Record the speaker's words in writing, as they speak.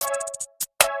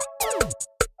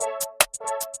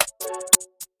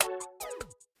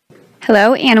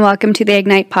Hello and welcome to the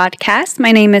Ignite podcast.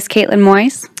 My name is Kaitlyn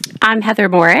Moyes. I'm Heather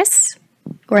Morris.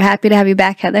 We're happy to have you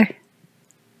back, Heather.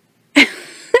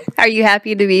 Are you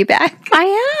happy to be back?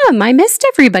 I am. I missed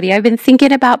everybody. I've been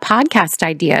thinking about podcast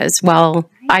ideas while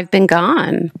I've been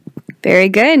gone. Very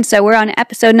good. So we're on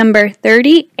episode number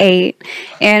 38,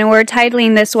 and we're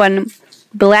titling this one,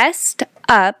 Blessed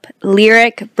Up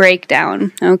Lyric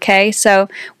Breakdown. Okay, so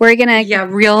we're going to... Yeah,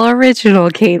 real original,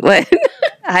 Kaitlyn.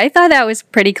 I thought that was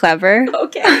pretty clever.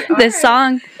 Okay. The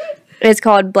song is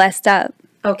called Blessed Up.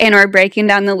 Okay. And we're breaking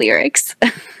down the lyrics.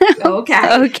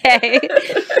 Okay. Okay.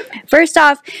 First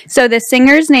off, so the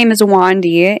singer's name is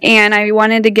Wande, and I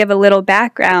wanted to give a little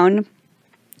background.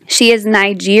 She is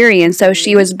Nigerian, so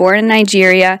she was born in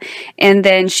Nigeria, and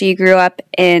then she grew up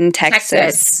in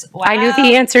Texas. Wow. I knew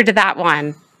the answer to that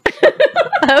one.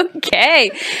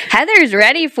 Okay. Heather's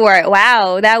ready for it.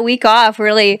 Wow, that week off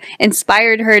really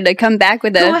inspired her to come back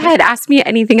with a... Go ahead, ask me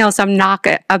anything else I'm not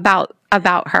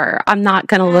about her. I'm not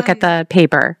going to look at the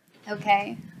paper.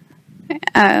 Okay.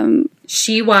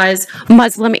 She was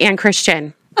Muslim and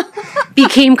Christian.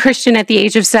 Became Christian at the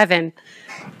age of 7.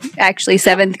 Actually,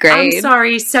 7th grade. I'm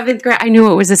sorry, 7th grade. I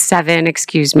knew it was a 7.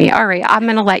 Excuse me. All right, I'm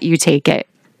going to let you take it.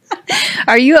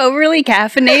 Are you overly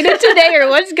caffeinated today, or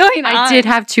what's going on? I did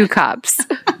have 2 cups.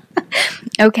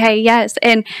 Okay, yes.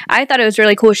 And I thought it was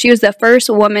really cool. She was the first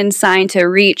woman signed to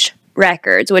Reach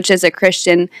Records, which is a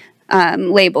Christian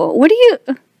label.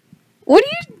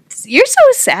 You're so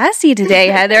sassy today,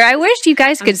 Heather. I wish you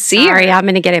guys could see her. Sorry, I'm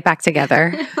going to get it back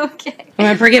together. Okay. I'm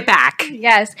going to bring it back.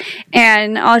 Yes.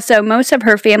 And also, most of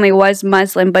her family was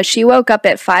Muslim, but she woke up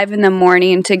at 5 in the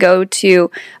morning to go to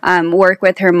work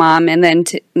with her mom and then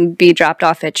to be dropped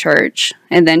off at church.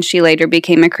 And then she later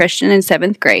became a Christian in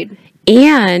 7th grade.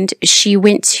 And she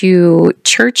went to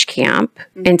church camp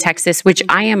in Texas, which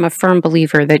I am a firm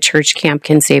believer that church camp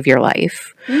can save your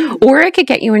life. Or it could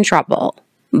get you in trouble.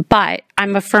 But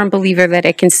I'm a firm believer that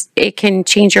it can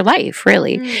change your life,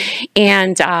 really.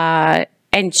 And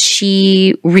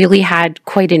she really had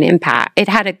quite an impact. It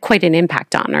had quite an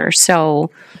impact on her.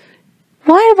 So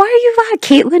why are you laughing?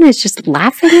 Kaitlyn is just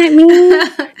laughing at me.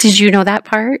 Did you know that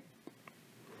part?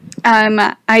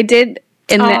 I did.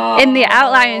 In the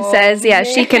outline, it says, yeah,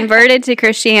 she converted to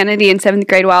Christianity in 7th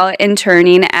grade while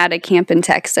interning at a camp in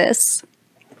Texas.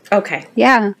 Okay.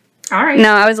 Yeah. All right.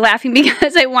 No, I was laughing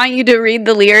because I want you to read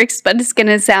the lyrics, but it's going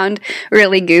to sound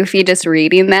really goofy just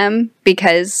reading them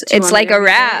because it's like a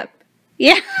rap.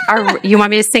 Yeah. You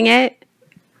want me to sing it?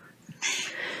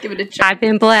 Give it a try. I've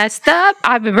been blessed up.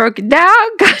 I've been broken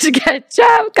down. Got to catch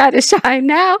up. Got to shine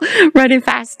now. Running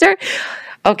faster.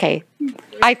 Okay.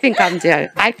 I think I'm good.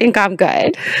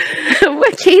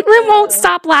 Kaitlyn won't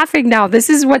stop laughing now. This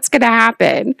is what's going to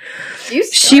happen.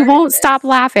 She won't stop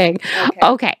laughing.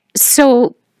 Okay.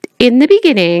 So in the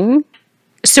beginning,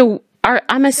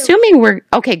 I'm assuming we're...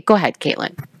 Okay, go ahead,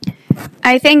 Kaitlyn.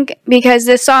 I think because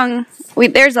this song,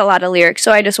 there's a lot of lyrics,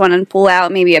 so I just want to pull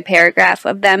out maybe a paragraph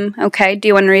of them. Okay, do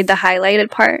you want to read the highlighted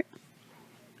part?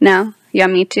 No? You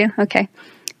want me to? Okay.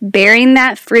 Bearing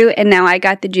that fruit, and now I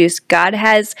got the juice. God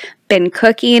has been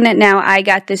cooking, now I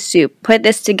got the soup. Put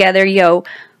this together, yo.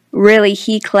 Really,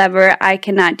 he clever. I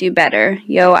cannot do better.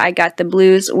 Yo, I got the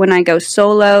blues when I go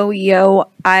solo. Yo,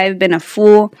 I've been a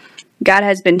fool. God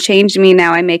has been changing me.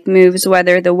 Now I make moves,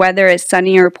 whether the weather is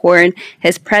sunny or pouring.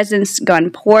 His presence gone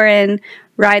pouring.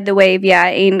 Ride the wave, yeah.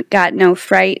 I ain't got no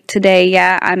fright today,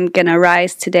 yeah. I'm gonna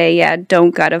rise today, yeah.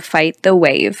 Don't gotta fight the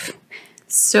wave.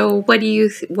 So what do you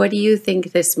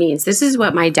think this means? This is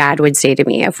what my dad would say to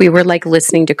me if we were like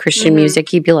listening to Christian music.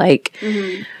 He'd be like,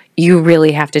 "You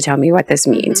really have to tell me what this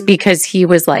means," because he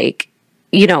was like,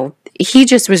 he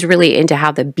just was really into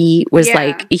how the beat was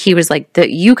like. He was like,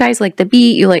 you guys like the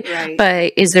beat, you like, right.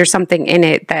 But is there something in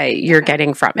it that you're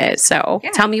getting from it? So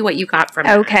tell me what you got from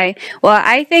it. Okay. Well,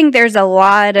 I think there's a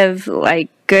lot of like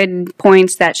good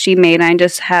points that she made. I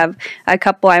just have a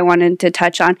couple I wanted to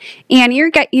touch on. And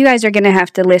you guys are going to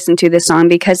have to listen to this song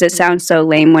because it sounds so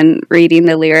lame when reading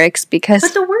the lyrics. But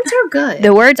the words are good.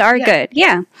 The words are good.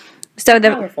 Yeah. So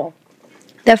powerful.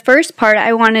 The first part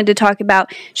I wanted to talk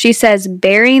about, she says,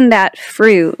 bearing that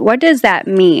fruit. What does that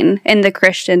mean in the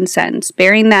Christian sense?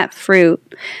 Bearing that fruit.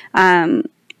 I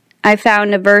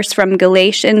found a verse from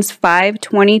Galatians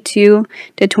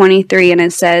 5:22-23, and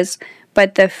it says,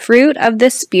 but the fruit of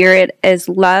the Spirit is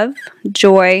love,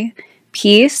 joy,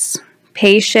 peace,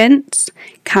 patience,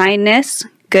 kindness,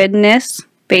 goodness,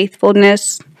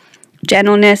 faithfulness,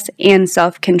 gentleness, and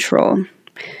self-control.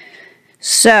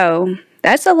 So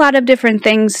that's a lot of different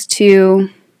things to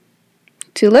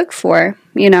look for,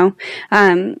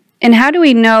 And how do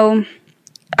we know?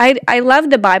 I love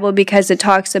the Bible because it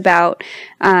talks about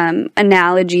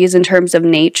analogies in terms of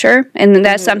nature, and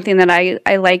that's something that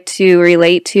I like to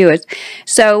relate to.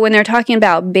 So when they're talking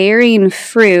about bearing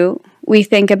fruit, we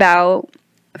think about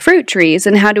fruit trees,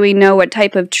 and how do we know what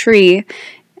type of tree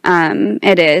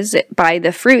it is? By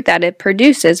the fruit that it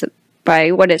produces,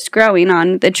 by what it's growing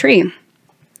on the tree.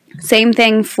 Same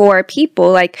thing for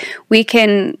people. Like, we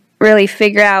can really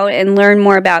figure out and learn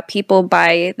more about people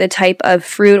by the type of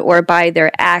fruit or by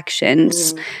their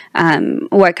actions,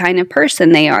 what kind of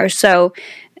person they are. So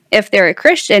if they're a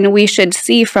Christian, we should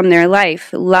see from their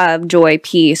life love, joy,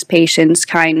 peace, patience,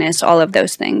 kindness, all of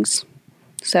those things.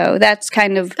 So that's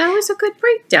kind of... That was a good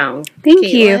breakdown. Thank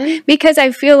you. Because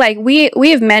I feel like we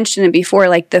have mentioned it before,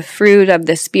 like the fruit of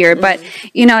the Spirit. But,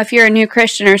 you know, if you're a new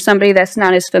Christian or somebody that's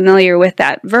not as familiar with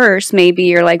that verse, maybe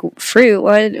you're like, fruit,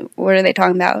 what are they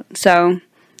talking about? So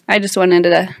I just wanted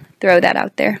to throw that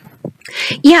out there.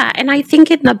 Yeah, and I think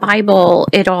in the Bible,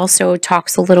 it also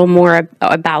talks a little more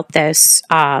about this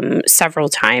several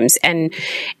times. And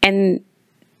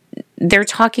they're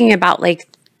talking about, like,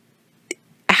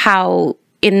 how...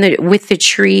 with the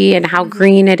tree and how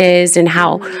green it is and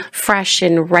how fresh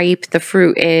and ripe the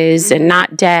fruit is and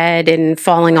not dead and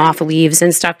falling off leaves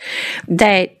and stuff,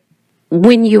 that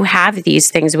when you have these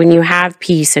things, when you have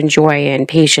peace and joy and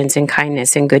patience and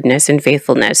kindness and goodness and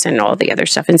faithfulness and all the other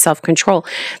stuff and self-control,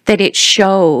 that it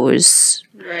shows.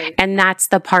 Right. And that's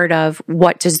the part of,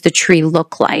 what does the tree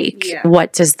look like? Yeah.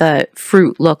 What does the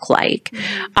fruit look like?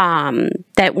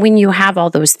 That when you have all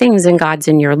those things and God's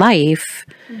in your life,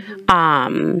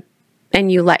 and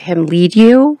you let him lead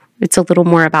you, it's a little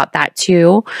more about that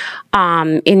too,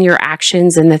 in your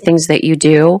actions and the things that you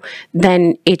do,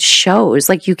 then it shows.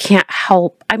 Like, you can't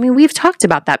help. I mean, we've talked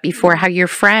about that before, how your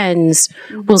friends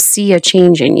will see a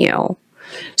change in you.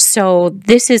 So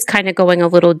this is kind of going a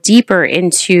little deeper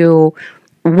into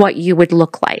what you would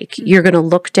look like. You're going to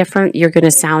look different. You're going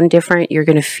to sound different. You're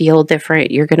going to feel different.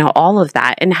 You're going to all of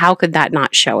that. And how could that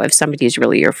not show if somebody's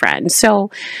really your friend? So,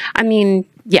 I mean,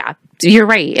 yeah, you're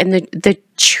right. And the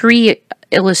tree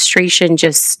illustration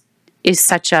just is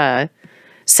such a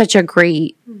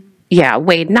great,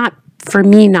 way, not for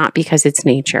me, not because it's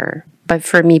nature, but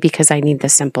for me, because I need the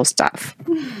simple stuff.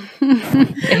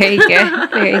 Very good.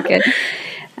 Very good.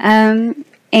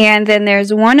 And then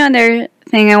there's one other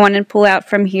thing I want to pull out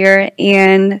from here,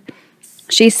 and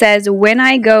she says, when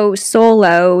I go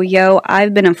solo,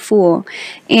 I've been a fool.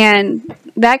 And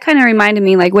that kind of reminded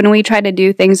me, like, when we try to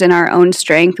do things in our own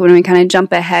strength, when we kind of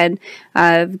jump ahead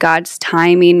of God's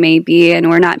timing maybe, and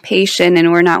we're not patient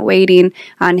and we're not waiting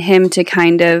on him to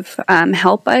kind of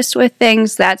help us with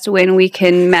things, that's when we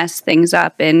can mess things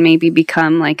up and maybe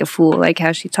become like a fool, like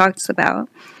how she talks about.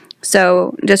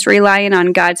 So just relying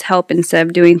on God's help instead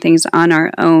of doing things on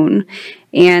our own.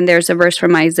 And there's a verse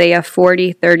from Isaiah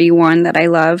 40:31 that I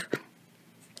love.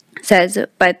 It says,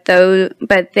 but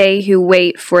they who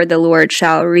wait for the Lord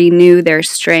shall renew their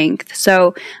strength.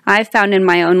 So I found in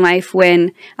my own life,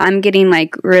 when I'm getting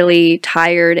like really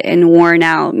tired and worn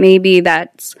out, maybe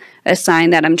that's a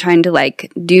sign that I'm trying to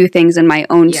like do things in my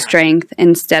own strength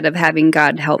instead of having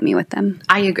God help me with them.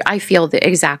 I feel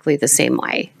exactly the same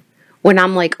way. When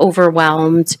I'm like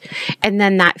overwhelmed, and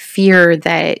then that fear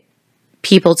that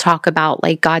people talk about,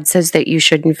 like, God says that you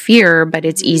shouldn't fear, but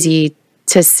it's easy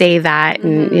to say that,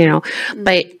 and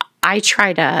but I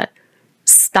try to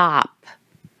stop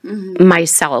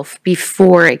myself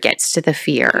before it gets to the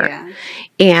fear.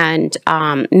 And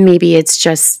maybe it's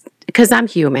just because I'm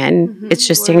human. It's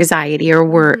just anxiety or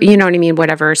worry, you know what I mean?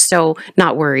 Whatever. So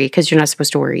not worry, because you're not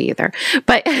supposed to worry either.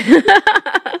 But,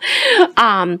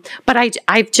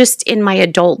 I've just, in my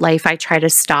adult life, I try to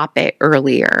stop it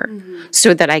earlier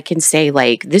so that I can say,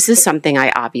 like, this is something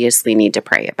I obviously need to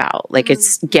pray about. Like,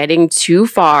 it's getting too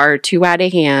far, too out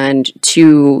of hand,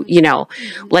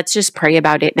 let's just pray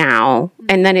about it now.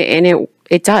 And then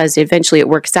it does. Eventually it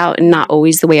works out, and not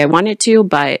always the way I want it to,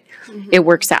 but it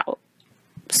works out.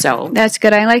 So that's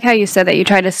good. I like how you said that you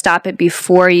try to stop it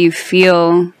before you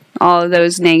feel all of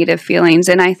those negative feelings.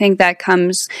 And I think that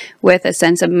comes with a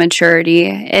sense of maturity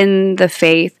in the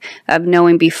faith, of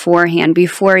knowing beforehand,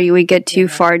 before we get too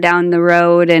far down the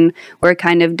road and we're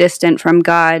kind of distant from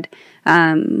God.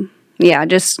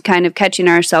 Just kind of catching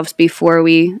ourselves before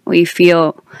we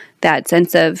feel that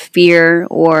sense of fear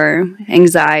or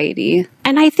anxiety.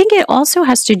 And I think it also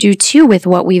has to do, too, with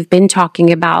what we've been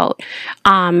talking about,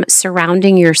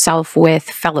 surrounding yourself with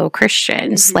fellow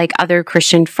Christians, like other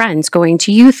Christian friends, going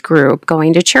to youth group,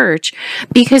 going to church.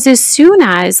 Because as soon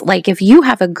as, like, if you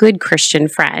have a good Christian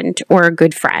friend or a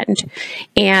good friend,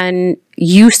 and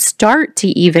you start to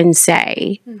even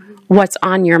say what's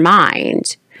on your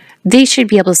mind, they should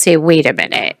be able to say, wait a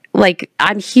minute, like,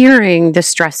 I'm hearing the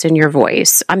stress in your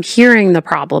voice. I'm hearing the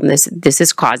problem this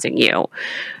is causing you.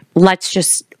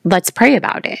 Let's pray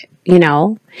about it, you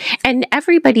know? And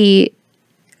everybody,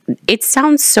 it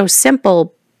sounds so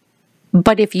simple,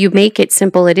 but if you make it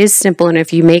simple, it is simple. And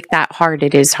if you make that hard,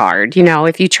 it is hard. You know,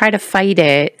 if you try to fight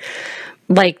it,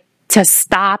 like, to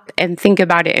stop and think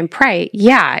about it and pray,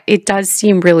 yeah, it does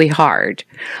seem really hard.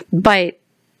 But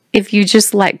if you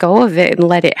just let go of it and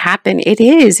let it happen,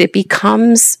 it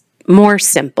becomes more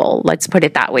simple. Let's put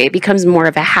it that way. It becomes more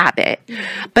of a habit,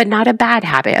 but not a bad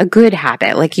habit, a good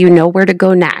habit. Like, you know where to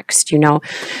go next, you know?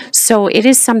 So it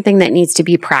is something that needs to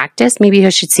be practiced. Maybe I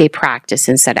should say practice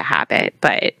instead of habit,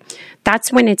 but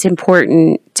that's when it's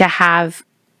important to have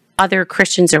other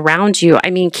Christians around you. I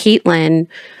mean, Kaitlyn,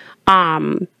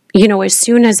 you know, as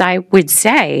soon as I would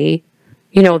say,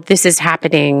 you know, this is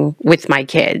happening with my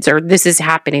kids or this is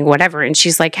happening, whatever. And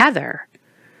she's like, Heather,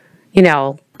 you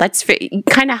know, it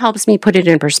kind of helps me put it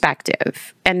in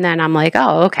perspective. And then I'm like,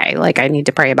 oh, okay, like, I need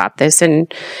to pray about this.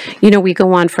 And, you know, we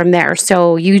go on from there.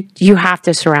 So you have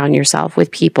to surround yourself with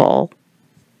people,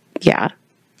 yeah,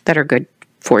 that are good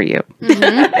for you.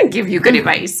 Give you good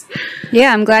advice.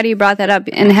 Yeah, I'm glad you brought that up.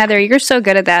 And Heather, you're so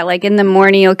good at that. Like, in the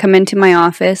morning, you'll come into my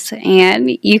office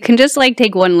and you can just, like,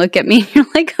 take one look at me. You're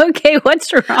like, okay,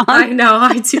 what's wrong? I know,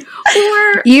 I do.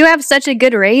 Or you have such a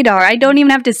good radar. I don't even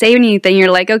have to say anything.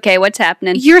 You're like, okay, what's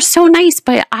happening? You're so nice,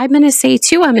 but I'm going to say,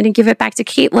 too, I'm going to give it back to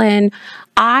Kaitlyn.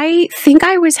 I think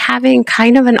I was having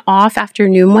kind of an off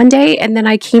afternoon one day, and then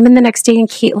I came in the next day and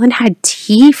Kaitlyn had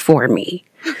tea for me.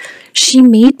 She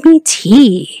made me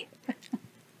tea.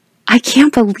 I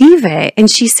can't believe it.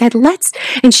 And she said,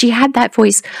 and she had that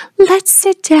voice, let's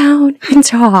sit down and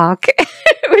talk.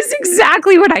 It was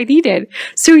exactly what I needed.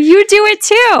 So you do it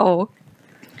too.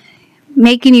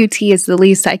 Making you tea is the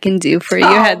least I can do for you,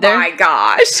 Heather. Oh my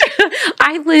gosh.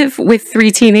 I live with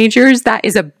 3 teenagers. That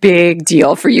is a big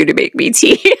deal for you to make me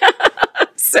tea.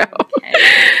 So. Okay.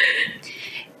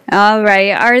 All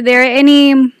right. Are there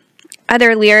any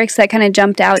other lyrics that kind of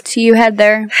jumped out to you,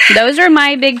 Heather? Those are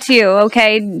my big 2,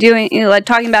 okay?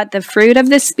 Talking about the fruit of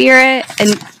the Spirit.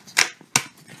 And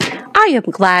I am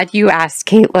glad you asked,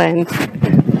 Kaitlyn.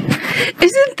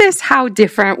 Isn't this how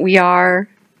different we are?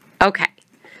 Okay.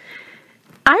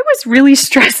 I was really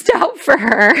stressed out for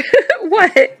her.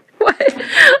 What am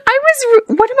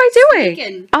I doing?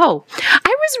 Speaking. Oh,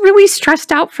 I was really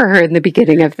stressed out for her in the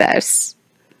beginning of this.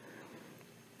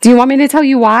 Do you want me to tell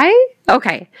you why?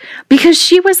 Okay. Because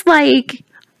she was like,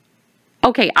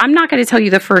 okay, I'm not going to tell you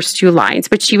the first 2 lines,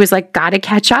 but she was like, gotta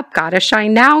catch up, gotta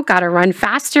shine now, gotta run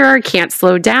faster, can't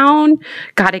slow down,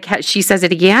 she says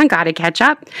it again, gotta catch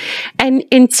up. And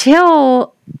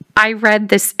until I read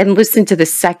this and listened to the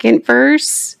second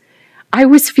verse, I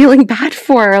was feeling bad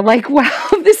for her. Like, wow,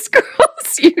 this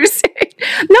girl's using.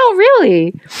 No,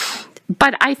 really.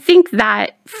 But I think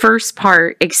that first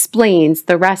part explains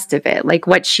the rest of it, like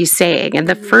what she's saying. And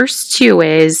the first 2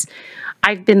 is,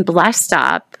 I've been blessed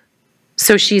up.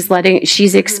 So she's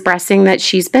expressing that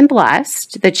she's been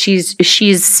blessed, that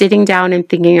she's sitting down and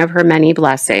thinking of her many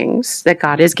blessings that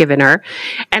God has given her.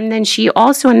 And then she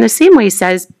also in the same way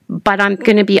says, but I'm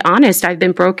going to be honest, I've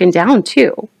been broken down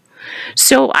too.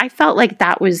 So I felt like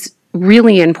that was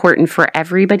really important for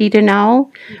everybody to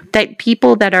know, that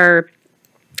people that are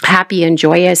happy and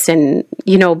joyous and,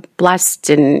 you know,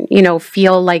 blessed and, you know,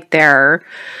 feel like they're,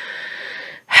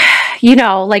 you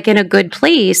know, like in a good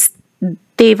place,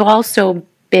 they've also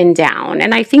been down.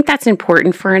 And I think that's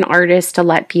important for an artist to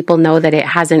let people know that it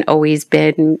hasn't always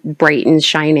been bright and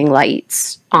shining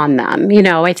lights on them. You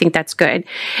know, I think that's good.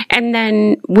 And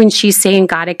then when she's saying,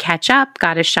 gotta catch up,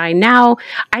 gotta shine now,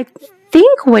 I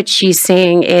think what she's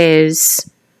saying is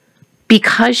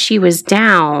because she was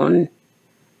down,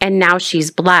 and now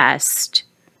she's blessed,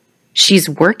 she's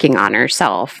working on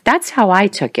herself. That's how I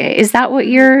took it. Is that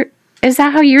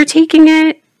how you're taking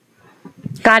it?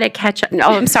 Gotta catch up. No,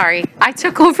 I'm sorry. I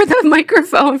took over the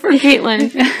microphone from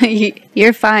Kaitlyn.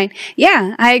 You're fine.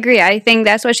 Yeah, I agree. I think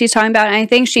that's what she's talking about. And I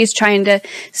think she's trying to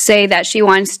say that she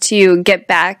wants to get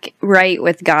back right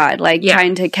with God, like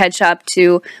trying to catch up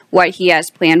to what he has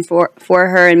planned for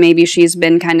her. And maybe she's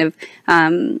been kind of,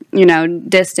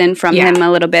 distant from him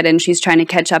a little bit, and she's trying to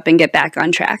catch up and get back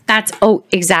on track.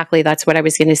 Exactly. That's what I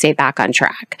was going to say, back on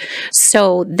track.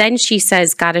 So then she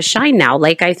says, gotta shine now.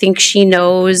 Like, I think she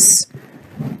knows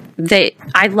that.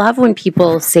 I love when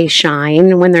people say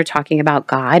shine when they're talking about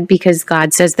God, because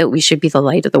God says that we should be the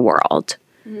light of the world.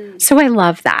 So I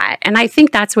love that. And I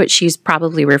think that's what she's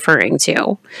probably referring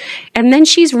to. And then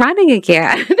she's running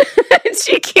again.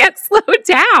 She can't slow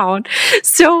down.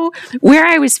 So where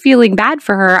I was feeling bad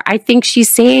for her, I think she's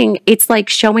saying it's like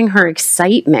showing her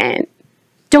excitement.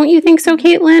 Don't you think so,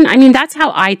 Kaitlyn? I mean, that's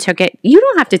how I took it. You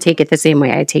don't have to take it the same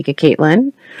way I take it,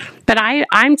 Kaitlyn. But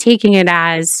I'm taking it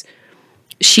as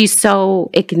she's so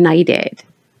ignited.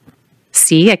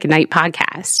 See, Ignite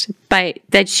podcast. But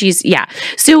that she's, yeah.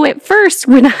 So at first,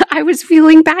 when I was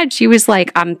feeling bad, she was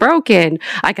like, I'm broken.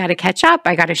 I got to catch up.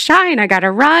 I got to shine. I got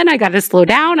to run. I got to slow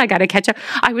down. I got to catch up.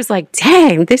 I was like,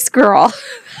 dang, this girl,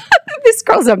 this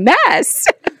girl's a mess.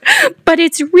 But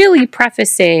it's really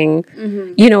prefacing,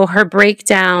 you know, her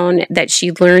breakdown, that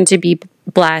she learned to be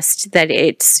blessed, that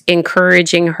it's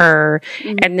encouraging her.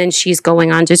 And then she's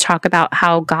going on to talk about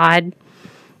how God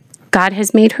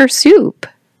has made her soup.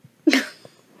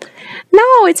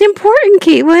 No, it's important,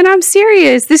 Kaitlyn. I'm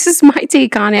serious. This is my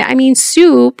take on it. I mean,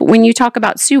 soup, when you talk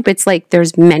about soup, it's like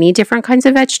there's many different kinds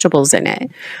of vegetables in it.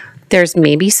 There's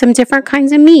maybe some different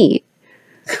kinds of meat.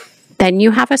 Then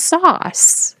you have a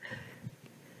sauce.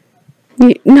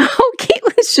 No,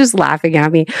 Kaitlyn's just laughing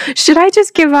at me. Should I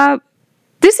just give up?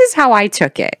 This is how I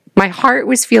took it. My heart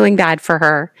was feeling bad for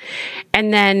her.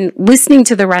 And then listening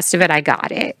to the rest of it, I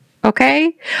got it.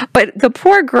 Okay. But the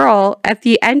poor girl at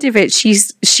the end of it,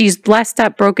 she's blessed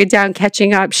up, broken down,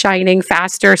 catching up, shining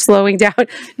faster, slowing down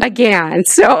again.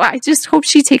 So I just hope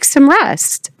she takes some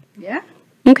rest. Yeah.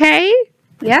 Okay.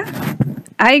 Yeah.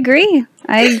 I agree.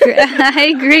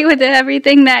 I agree with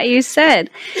everything that you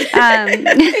said.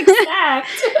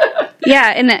 Exact. Yeah.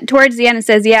 And towards the end, it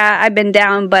says, yeah, I've been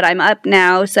down, but I'm up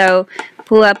now. So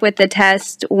pull up with the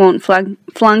test, won't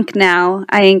flunk now.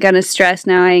 I ain't gonna stress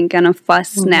now. I ain't gonna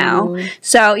fuss now.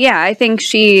 So yeah, I think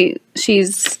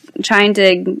she's trying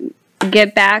to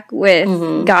get back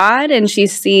with God, and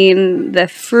she's seeing the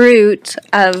fruit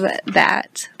of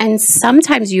that. And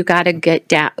sometimes you gotta get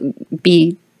down,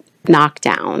 be knocked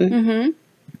down,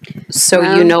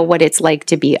 so you know what it's like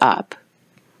to be up,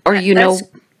 or you know.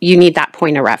 You need that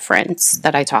point of reference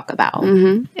that I talk about.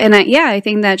 And I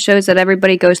think that shows that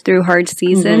everybody goes through hard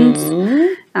seasons.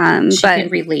 She can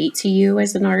relate to you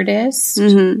as an artist.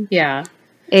 Yeah.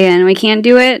 And we can't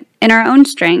do it in our own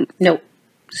strength. Nope.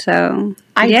 So,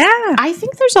 I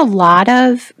think there's a lot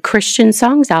of Christian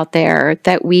songs out there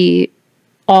that we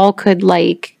all could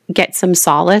like get some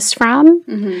solace from.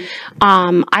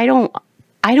 I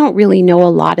don't really know a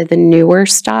lot of the newer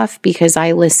stuff because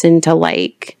I listen to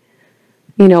like,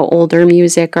 you know, older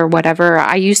music or whatever.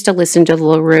 I used to listen to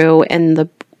LaRue and the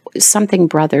something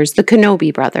brothers, the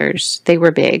Kenobi brothers. They were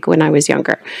big when I was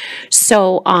younger.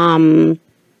 So,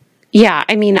 yeah,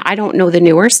 I mean, I don't know the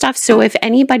newer stuff. So if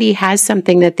anybody has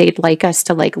something that they'd like us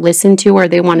to like listen to or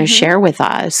they want to share with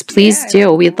us, please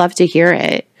do. We'd love to hear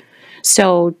it.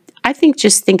 So I think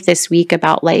just think this week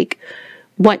about like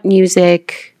what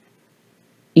music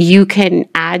you can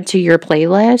add to your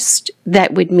playlist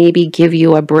that would maybe give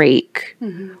you a break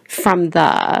from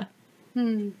the,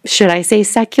 should I say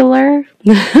secular?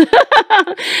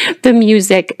 The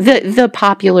music, the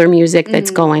popular music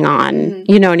that's going on,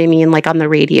 you know what I mean? Like on the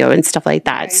radio and stuff like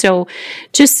that. Right. So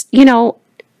just, you know,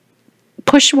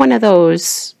 push one of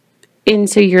those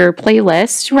into your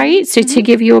playlist, right? So to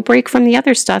give you a break from the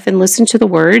other stuff and listen to the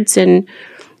words, and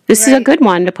this is a good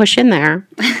one to push in there.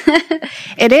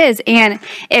 It is. And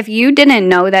if you didn't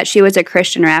know that she was a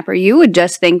Christian rapper, you would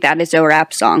just think that it's a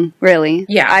rap song, really.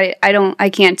 Yeah. I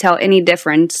can't tell any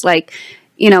difference. Like,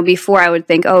 you know, before I would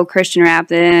think, oh, Christian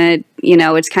rap, you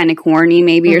know, it's kind of corny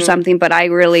maybe or something. But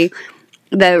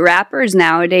the rappers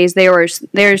nowadays,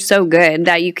 they're so good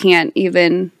that you can't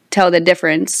even tell the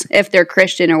difference if they're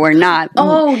Christian or not.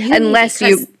 Oh, unless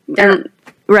you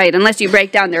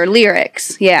break down their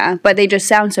lyrics. Yeah, but they just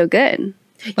sound so good.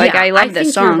 Like, I love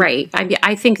this song. You're right.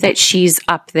 I think that she's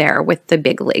up there with the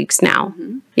big leagues now.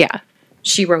 Yeah,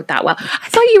 she wrote that well. I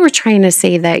thought you were trying to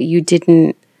say that you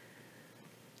didn't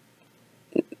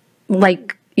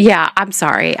like. Yeah, I'm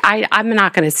sorry. I'm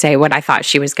not going to say what I thought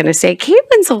she was going to say.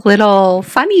 Kaitlyn's a little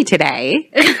funny today.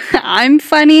 I'm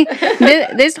funny.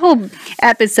 This whole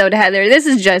episode, Heather, this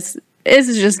is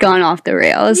just gone off the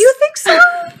rails. You think so?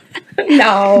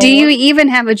 No. Do you even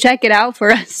have a check it out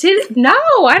for us? No,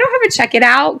 I don't have a check it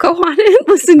out. Go on and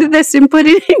listen to this and put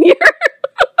it in your...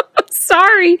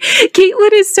 Sorry.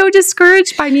 Kaitlyn is so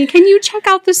discouraged by me. Can you check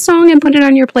out the song and put it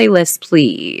on your playlist,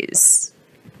 please?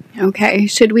 Okay.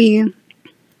 Should we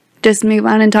just move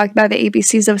on and talk about the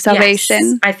ABCs of salvation?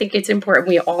 Yes, I think it's important.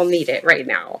 We all need it right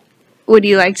now. Would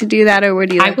you like to do that, or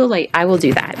would you I will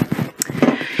do that.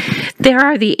 There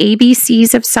are the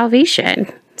ABCs of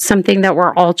salvation. something that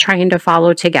we're all trying to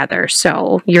follow together.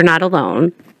 So you're not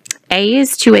alone. A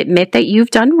is to admit that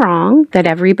you've done wrong, that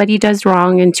everybody does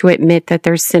wrong, and to admit that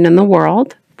there's sin in the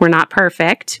world. We're not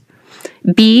perfect.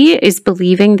 B is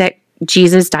believing that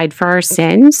Jesus died for our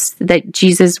sins, that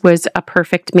Jesus was a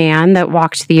perfect man that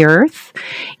walked the earth,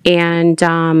 and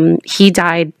he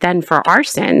died then for our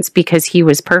sins because he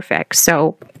was perfect.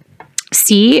 So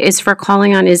C is for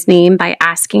calling on his name by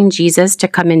asking Jesus to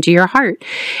come into your heart.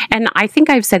 And I think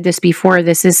I've said this before.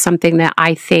 This is something that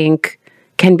I think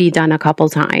can be done a couple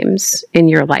times in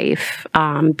your life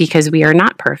because we are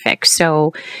not perfect.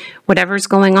 So whatever's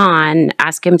going on,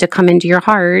 ask him to come into your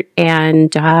heart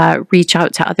and reach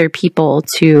out to other people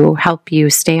to help you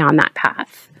stay on that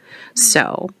path.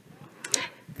 So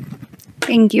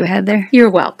thank you, Heather. You're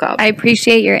welcome. I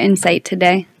appreciate your insight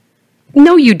today.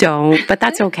 No, you don't, but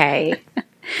that's okay.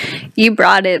 You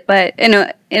brought it, but in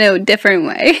a different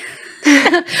way.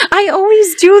 I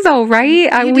always do, though,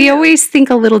 right? We always think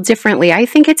a little differently. I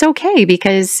think it's okay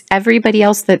because everybody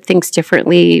else that thinks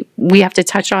differently, we have to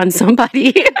touch on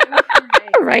somebody.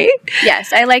 Right?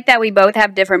 Yes, I like that we both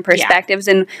have different perspectives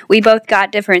and we both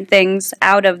got different things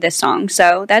out of this song.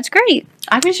 So that's great.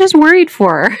 I was just worried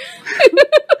for her.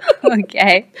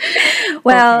 Okay.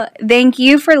 Well, thank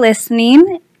you for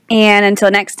listening. And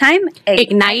until next time,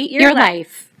 ignite your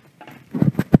life.